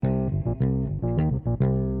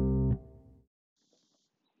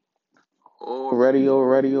Already.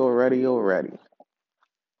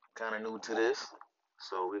 Kind of new to this,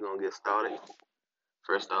 so we're gonna get started.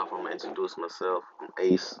 First off, I'm gonna introduce myself. I'm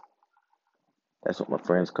Ace. That's what my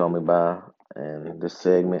friends call me by. And this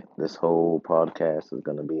segment, this whole podcast is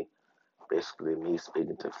gonna be basically me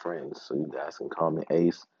speaking to friends. So you guys can call me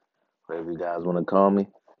Ace, whatever you guys want to call me.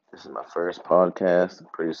 This is my first podcast.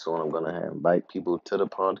 Pretty soon I'm gonna invite people to the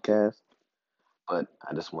podcast, but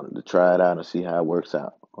I just wanted to try it out and see how it works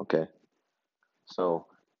out. Okay. So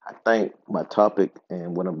I think my topic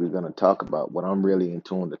and what we're going to talk about, what I'm really in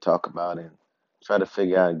tune to talk about and try to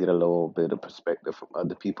figure out and get a little bit of perspective from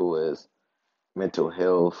other people is mental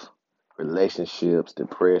health, relationships,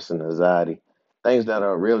 depression, anxiety, things that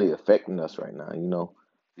are really affecting us right now.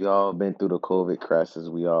 We all been through the COVID crisis.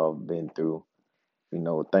 We all been through,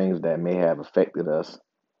 things that may have affected us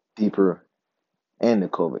deeper in the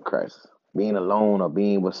COVID crisis. Being alone or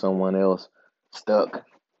being with someone else, stuck,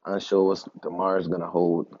 unsure what tomorrow's gonna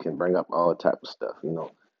hold, can bring up all type of stuff.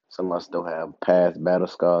 Some of us still have past battle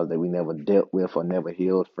scars that we never dealt with or never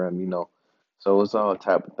healed from. So it's all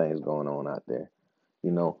type of things going on out there.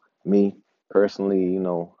 Me personally,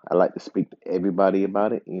 I like to speak to everybody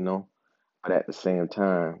about it. But at the same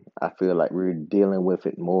time, I feel like we're dealing with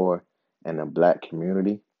it more in the black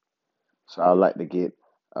community. So I like to get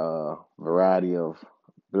a variety of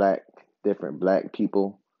black, different black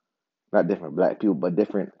people, not different black people, but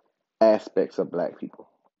different aspects of black people.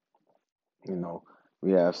 You know,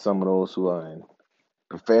 we have some of those who are in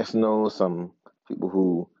professionals, some people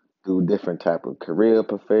who do different type of career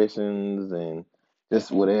professions and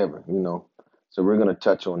just whatever. So we're gonna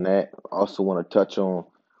touch on that. Also want to touch on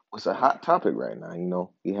what's a hot topic right now.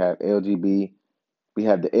 We have we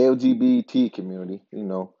have the LGBT community.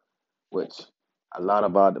 Which a lot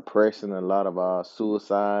of our depression, a lot of our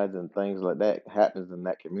suicides and things like that happens in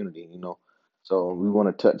that community. So we want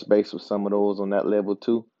to touch base with some of those on that level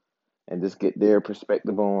too, and just get their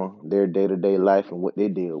perspective on their day to day life and what they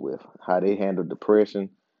deal with, how they handle depression,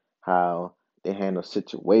 how they handle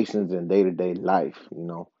situations in day to day life.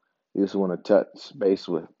 We just want to touch base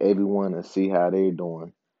with everyone and see how they're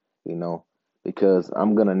doing. You know, because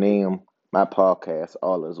I'm gonna name my podcast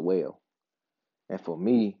 "All Is Well." And for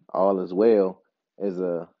me, all is well is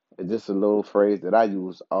just a little phrase that I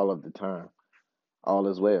use all of the time. All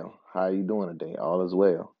is well. How are you doing today? All is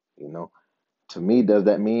well. To me, does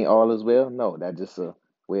that mean all is well? No, that's just a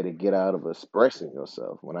way to get out of expressing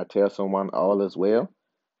yourself. When I tell someone all is well,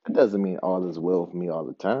 it doesn't mean all is well for me all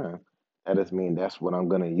the time. That just mean that's what I'm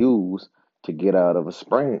gonna use to get out of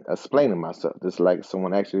explaining myself. Just like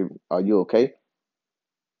someone actually, are you okay?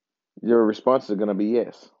 Your response is gonna be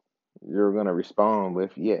yes. You're gonna respond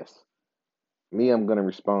with yes. Me, I'm gonna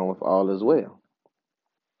respond with all is well.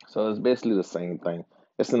 So it's basically the same thing.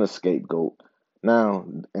 It's an scapegoat. Now,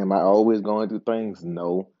 am I always going through things?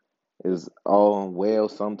 No. Is all well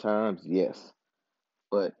sometimes? Yes.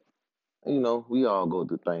 But we all go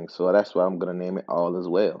through things. So that's why I'm gonna name it all is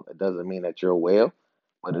well. It doesn't mean that you're well,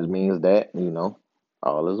 but it means that,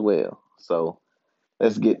 all is well. So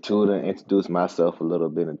let's get to it and introduce myself a little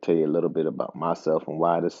bit and tell you a little bit about myself and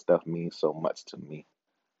why this stuff means so much to me.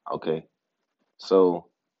 Okay. So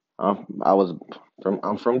I'm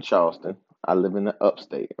from Charleston. I live in the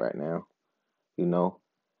upstate right now. You know,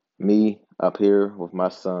 me up here with my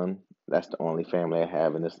son, that's the only family I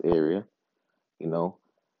have in this area. You know,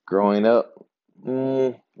 growing up,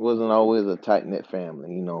 wasn't always a tight knit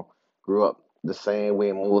family. Grew up the same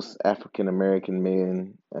way most African American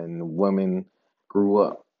men and women grew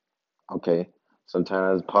up. Okay.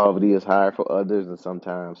 Sometimes poverty is higher for others, and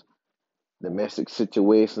sometimes domestic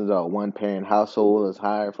situations or one parent household is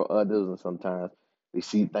higher for others, and sometimes we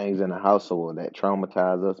see things in a household that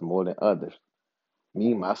traumatize us more than others.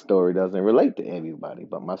 My story doesn't relate to everybody,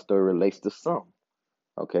 but my story relates to some.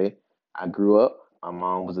 Okay, I grew up. My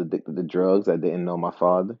mom was addicted to drugs. I didn't know my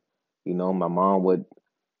father. My mom would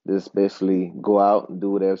just basically go out and do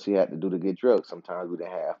whatever she had to do to get drugs. Sometimes we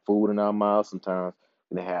didn't have food in our mouths. Sometimes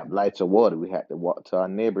we didn't have lights or water. We had to walk to our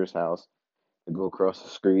neighbor's house to go across the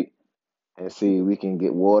street and see we can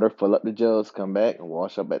get water, fill up the jugs, come back and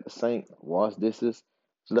wash up at the sink, wash dishes,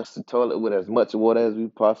 flush the toilet with as much water as we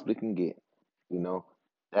possibly can get. You know,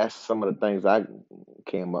 that's some of the things I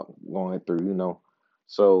came up going through.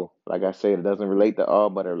 So, like I said, it doesn't relate to all,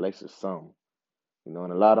 but it relates to some. And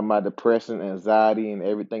a lot of my depression, anxiety, and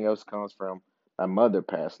everything else comes from my mother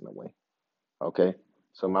passing away. Okay.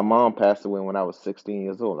 So my mom passed away when I was 16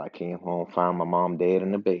 years old. I came home, found my mom dead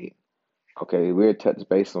in the bed. Okay, we'll touch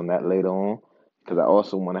base on that later on because I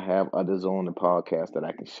also want to have others on the podcast that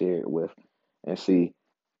I can share it with and see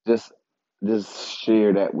just just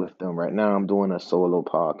share that with them. Right now, I'm doing a solo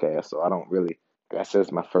podcast, so I don't really, like I said,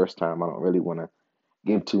 it's my first time. I don't really want to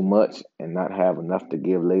give too much and not have enough to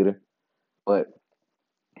give later. But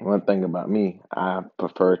one thing about me, I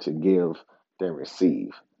prefer to give than receive.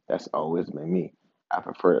 That's always been me. I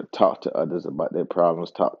prefer to talk to others about their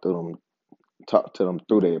problems, talk to them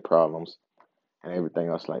through their problems, and everything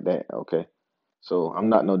else like that. Okay. So I'm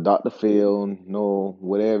not no Dr. Phil, no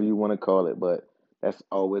whatever you want to call it, but that's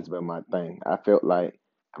always been my thing. I felt like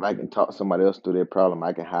if I can talk somebody else through their problem,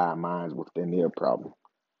 I can hide mine within their problem.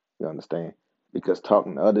 You understand? Because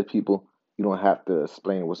talking to other people, you don't have to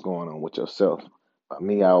explain what's going on with yourself. But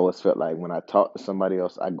me, I always felt like when I talk to somebody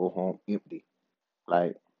else, I go home empty.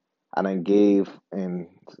 Like I done gave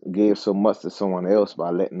so much to someone else by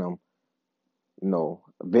letting them,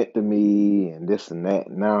 vent to me and this and that.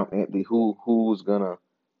 Now I'm empty. Who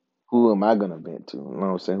am I gonna vent to? You know what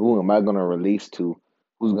I'm saying? Who am I gonna release to?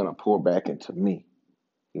 Who's gonna pour back into me?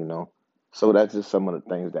 You know? So that's just some of the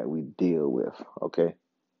things that we deal with. Okay.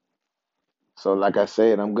 So, like I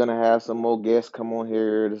said, I'm gonna have some more guests come on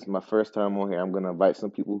here. This is my first time on here. I'm gonna invite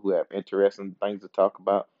some people who have interesting things to talk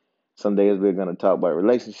about. Some days we're gonna talk about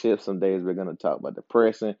relationships. Some days we're gonna talk about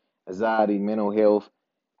depression, anxiety, mental health,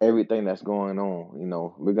 everything that's going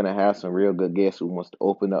on. We're gonna have some real good guests who wants to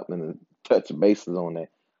open up and touch bases on that.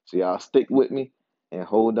 So y'all stick with me and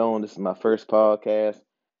hold on. This is my first podcast.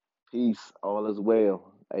 Peace. All is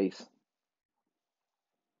well. Ace.